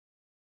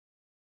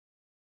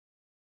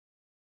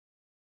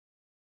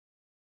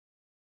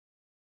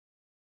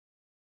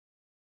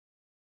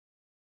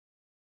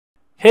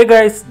Hey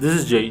guys, this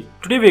is Jay.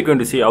 Today we are going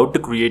to see how to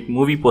create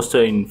movie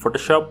poster in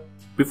Photoshop.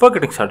 Before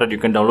getting started, you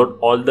can download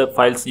all the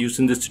files used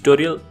in this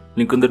tutorial.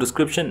 Link in the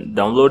description.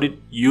 Download it,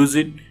 use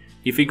it.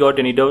 If you got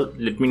any doubt,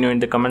 let me know in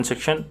the comment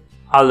section.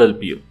 I'll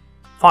help you.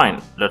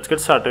 Fine, let's get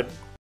started.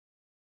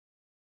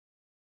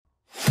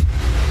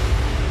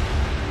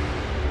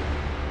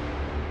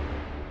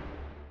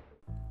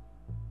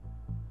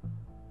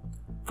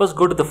 First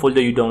go to the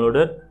folder you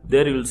downloaded.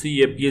 There you will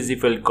see a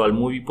PSD file called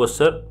movie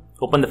poster.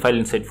 Open the file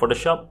inside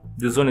Photoshop.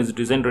 This one is a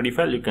design ready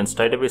file. You can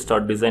straight away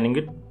start designing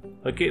it.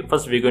 Okay,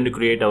 first we're going to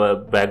create our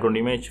background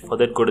image. For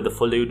that, go to the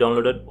folder you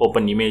downloaded.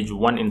 Open image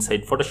 1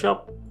 inside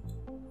Photoshop.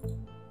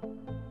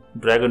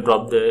 Drag and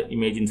drop the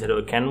image inside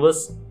our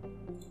canvas.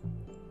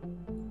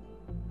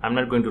 I'm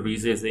not going to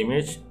resize the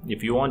image.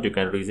 If you want, you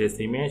can resize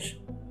the image.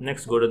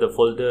 Next, go to the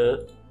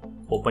folder.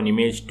 Open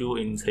image 2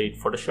 inside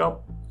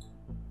Photoshop.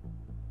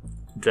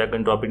 Drag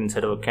and drop it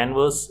inside our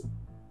canvas.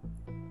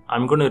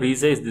 I'm going to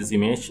resize this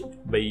image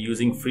by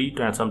using free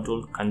transform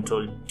tool,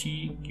 Ctrl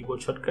T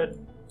keyboard shortcut.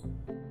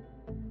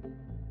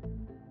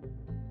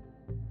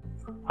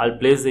 I'll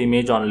place the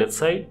image on left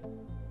side.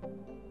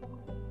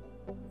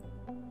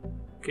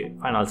 Okay,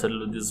 fine, I'll settle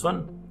with this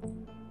one.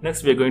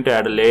 Next we're going to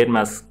add a layer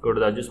mask. Go to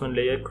the adjustment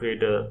layer,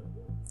 create a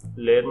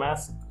layer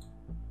mask.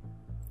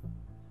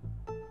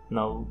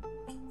 Now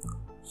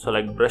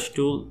select brush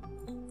tool,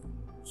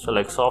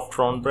 select soft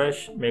round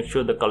brush, make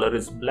sure the color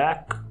is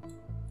black.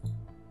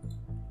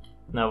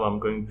 Now I'm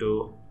going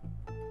to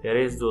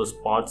erase those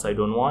parts I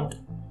don't want.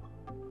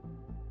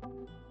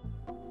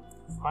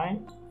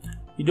 Fine.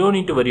 You don't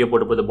need to worry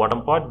about the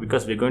bottom part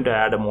because we're going to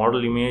add a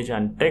model image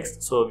and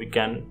text, so we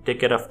can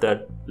take care of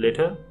that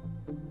later.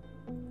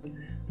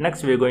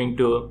 Next we're going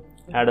to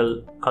add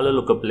a color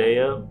lookup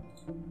layer.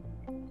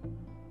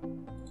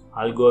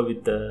 I'll go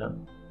with the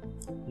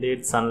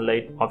late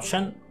sunlight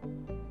option.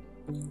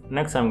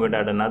 Next I'm going to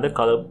add another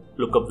color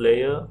lookup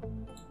layer.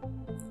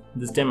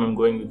 This time I'm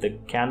going with the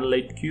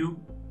candlelight cube.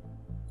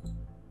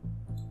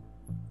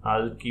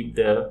 I'll keep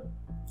the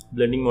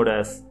blending mode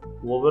as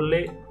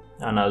overlay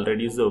and I'll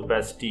reduce the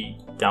opacity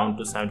down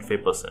to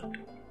 75%.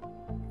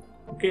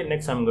 Okay,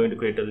 next I'm going to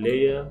create a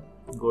layer.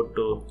 Go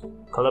to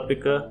color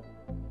picker,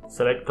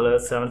 select color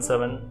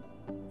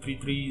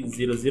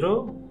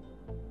 773300,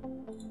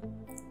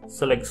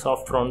 select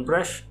soft round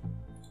brush.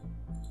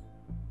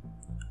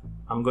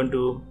 I'm going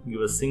to give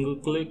a single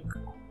click.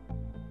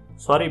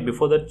 Sorry,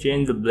 before that,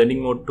 change the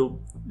blending mode to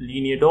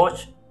linear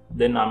dodge.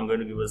 Then I'm going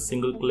to give a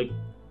single click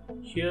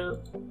here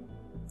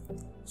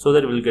so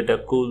that we'll get a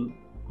cool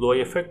glow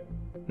effect.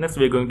 Next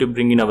we're going to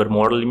bring in our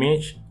model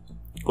image.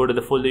 Go to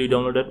the folder you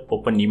downloaded,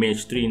 open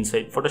image 3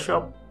 inside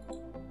Photoshop.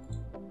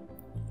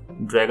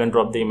 Drag and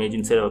drop the image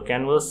inside our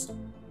canvas.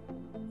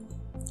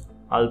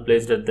 I'll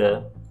place it at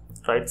the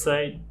right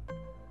side,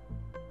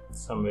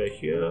 somewhere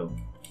here.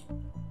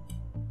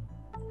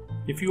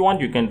 If you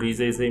want, you can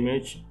resize the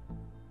image.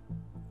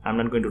 I'm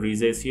not going to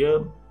resize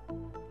here.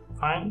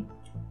 Fine.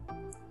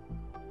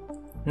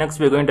 Next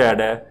we're going to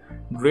add a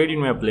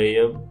gradient map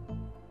layer.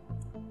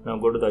 Now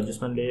go to the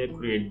adjustment layer,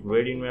 create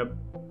gradient map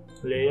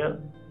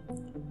layer.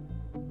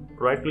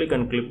 Right click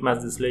and clip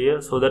mask this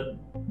layer so that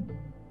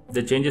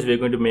the changes we're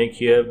going to make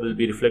here will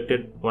be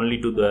reflected only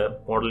to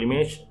the model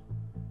image.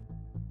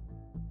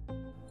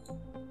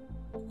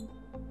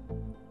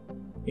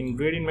 In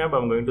gradient map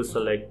I'm going to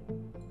select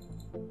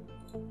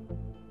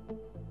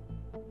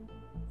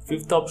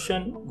 5th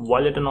option,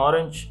 violet and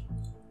orange.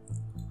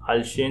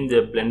 I'll change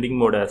the blending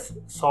mode as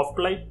soft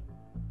light.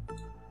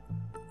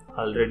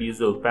 I'll reduce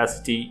the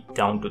opacity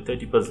down to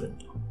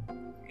 30%.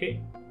 Okay.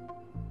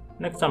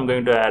 Next I'm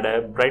going to add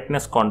a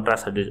brightness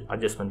contrast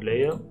adjustment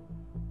layer.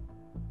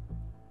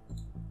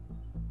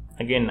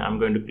 Again I'm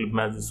going to clip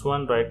mask this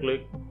one, right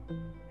click,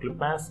 clip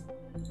mask.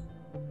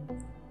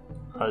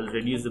 I'll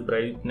reduce the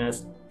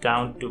brightness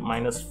down to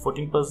minus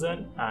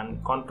 14%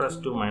 and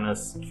contrast to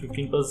minus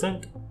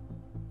 15%.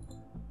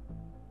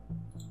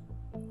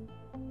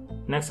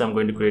 Next I'm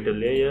going to create a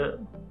layer,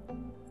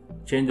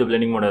 change the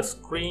blending mode as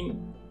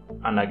screen,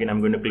 and again I'm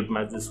going to clip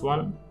mask this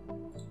one.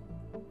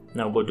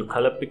 Now go to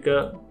color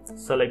picker,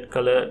 select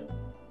color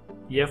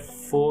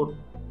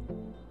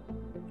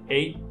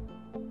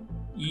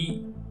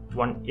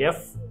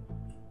F48E1F.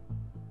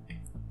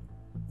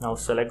 Now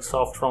select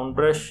soft round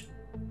brush,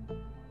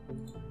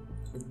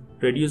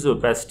 reduce the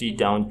opacity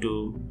down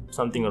to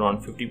something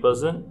around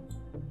 50%.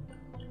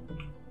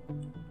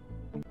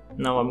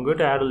 Now I'm going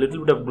to add a little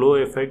bit of glow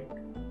effect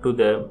to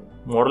the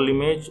model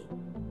image,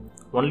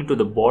 only to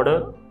the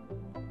border,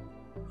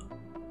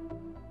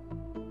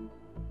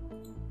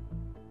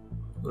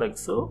 like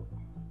so.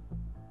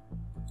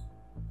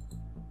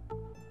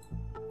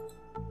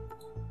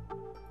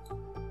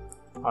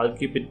 I'll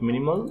keep it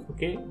minimal.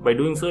 Okay, by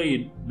doing so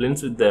it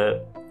blends with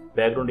the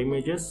background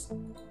images.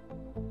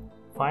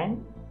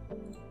 Fine.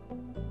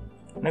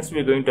 Next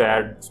we're going to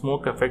add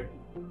smoke effect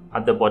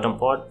at the bottom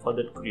part. For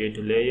that, create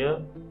a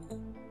layer.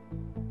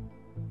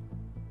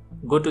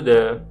 Go to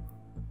the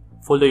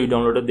folder you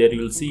downloaded. There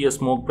you will see a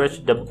smoke brush.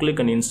 Double click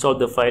and install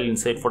the file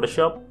inside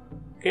Photoshop.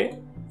 Okay.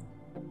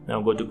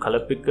 Now go to color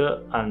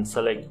picker and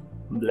select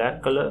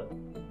black color.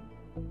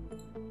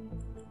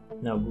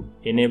 Now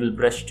enable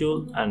brush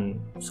tool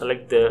and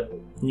select the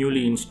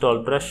newly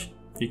installed brush,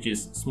 which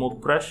is smoke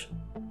brush.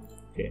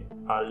 Okay,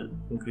 I'll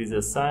increase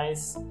the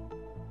size.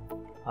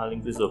 I'll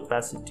increase the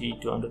opacity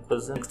to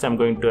 100%. Next, I'm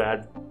going to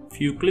add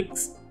few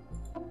clicks.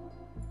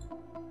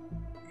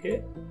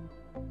 Okay,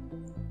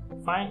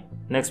 fine.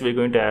 Next, we're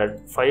going to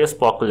add fire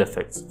sparkle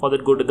effects. For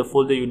that, go to the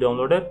folder you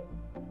downloaded.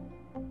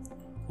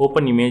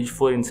 Open image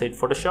 4 inside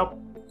Photoshop.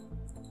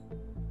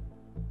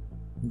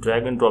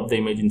 Drag and drop the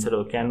image inside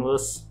our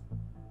canvas.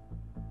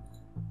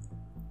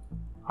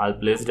 I'll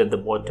place it at the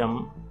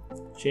bottom.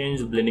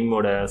 Change the blending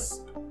mode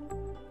as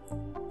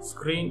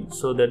screen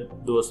so that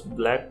those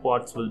black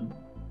parts will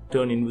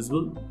turn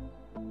invisible.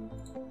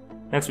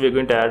 Next, we are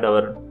going to add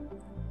our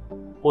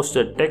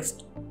poster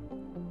text.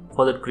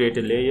 For that, create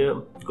a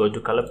layer. Go to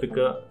color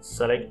picker,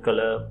 select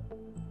color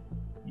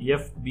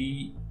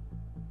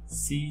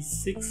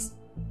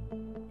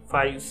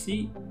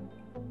FBC65C.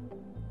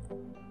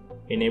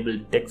 Enable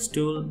text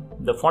tool.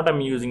 The font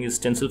I'm using is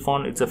stencil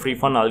font. It's a free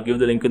font. I'll give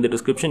the link in the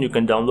description. You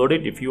can download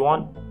it if you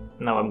want.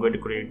 Now I'm going to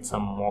create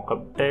some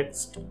mockup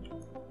text.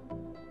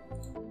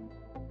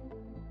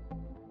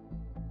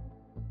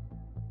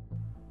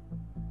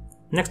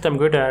 Next, I'm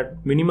going to add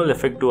minimal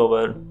effect to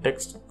our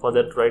text. For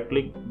that, right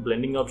click,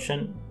 blending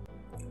option,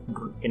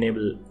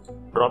 enable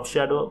drop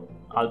shadow.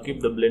 I'll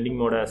keep the blending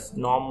mode as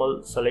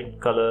normal.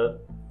 Select color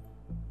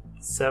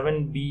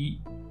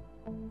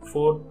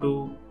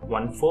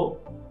 7B4214.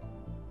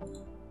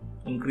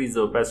 Increase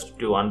the opacity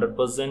to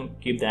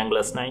 100%. Keep the angle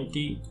as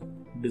 90.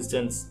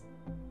 Distance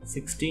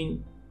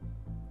 16.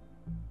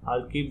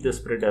 I'll keep the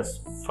spread as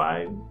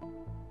 5.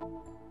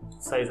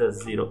 Size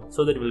as 0,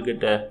 so that we'll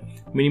get a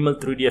minimal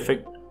 3D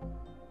effect.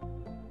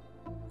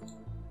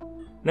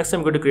 Next,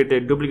 I'm going to create a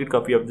duplicate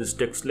copy of this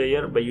text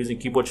layer by using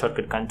keyboard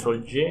shortcut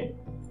Ctrl+J.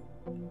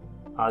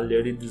 I'll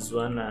edit this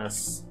one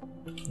as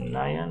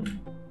 9.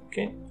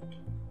 Okay.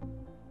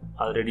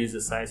 I'll reduce the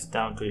size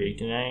down to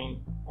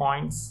 89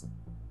 points.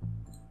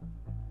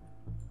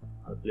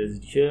 I'll place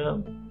it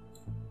here.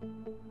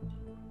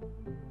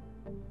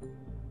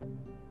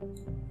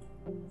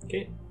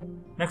 Okay.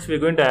 Next, we're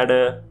going to add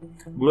a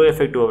glow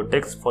effect to our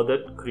text. For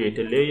that, create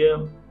a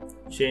layer.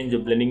 Change the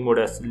blending mode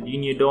as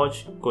linear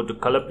dodge. Go to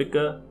color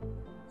picker.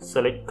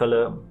 Select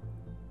color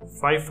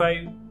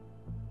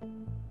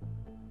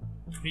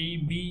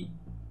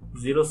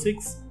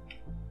 553B06.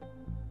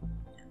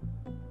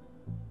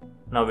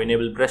 Now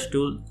enable brush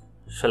tool.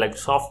 Select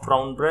soft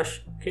round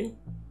brush. Okay.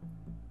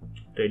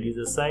 Reduce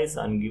the size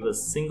and give a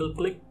single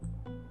click.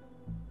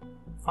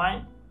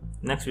 Fine.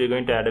 Next, we are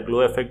going to add a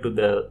glow effect to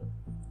the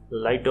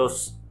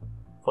lighthouse.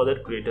 For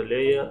that, create a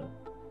layer.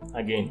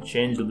 Again,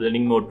 change the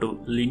blending mode to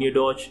linear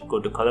dodge. Go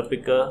to color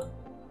picker.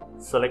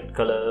 Select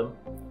color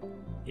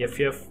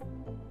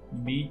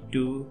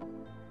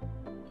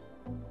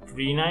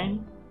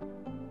FFB239.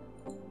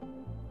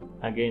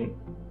 Again,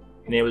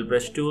 enable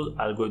brush tool.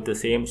 I'll go with the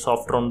same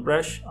soft round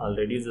brush. I'll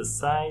reduce the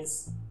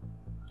size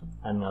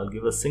and I'll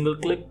give a single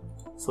click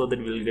so that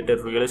we'll get a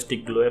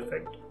realistic glow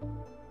effect.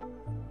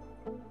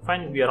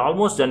 Fine, we are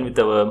almost done with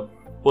our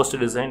poster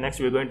design.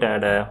 Next, we're going to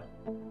add a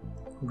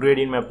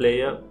gradient map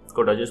layer.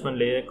 Go to adjustment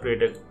layer,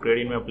 create a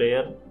gradient map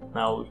layer.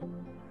 Now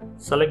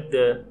select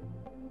the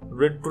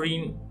red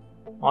green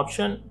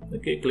option.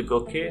 Okay, click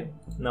OK.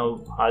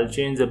 Now I'll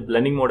change the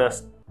blending mode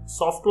as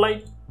soft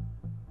light.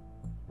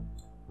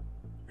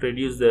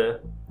 Reduce the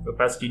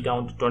opacity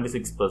down to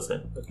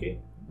 26%. Okay.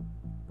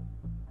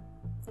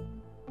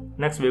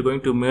 Next, we're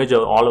going to merge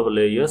all our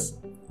layers.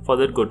 For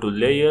that, go to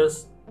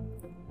layers,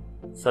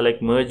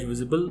 select merge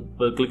visible.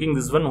 While clicking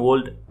this one,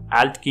 hold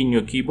Alt key in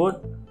your keyboard.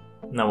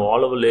 Now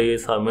all our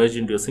layers are merged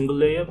into a single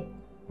layer.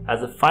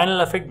 As a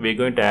final effect, we're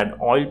going to add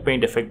oil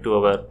paint effect to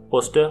our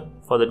poster.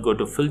 For that, go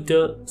to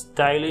filter,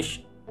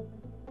 stylish,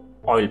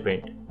 oil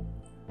paint.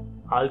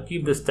 I'll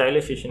keep the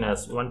stylization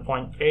as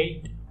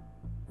 1.8,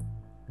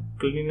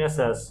 cleanliness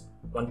as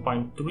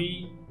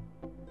 1.3,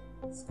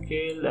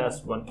 scale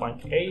as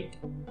 1.8.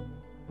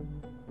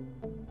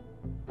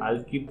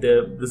 I'll keep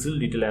the bristle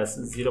detail as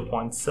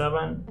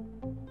 0.7,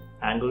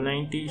 angle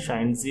 90,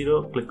 shine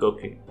 0, click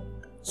OK.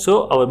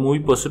 So our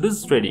movie poster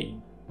is ready.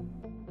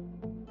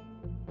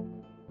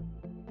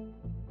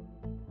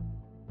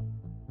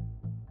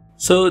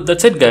 So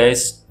that's it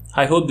guys.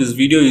 I hope this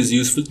video is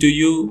useful to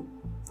you.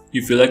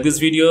 If you like this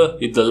video,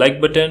 hit the like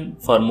button.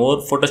 For more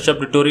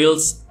Photoshop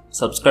tutorials,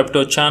 subscribe to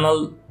our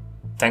channel.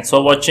 Thanks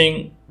for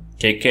watching.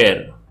 Take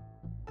care.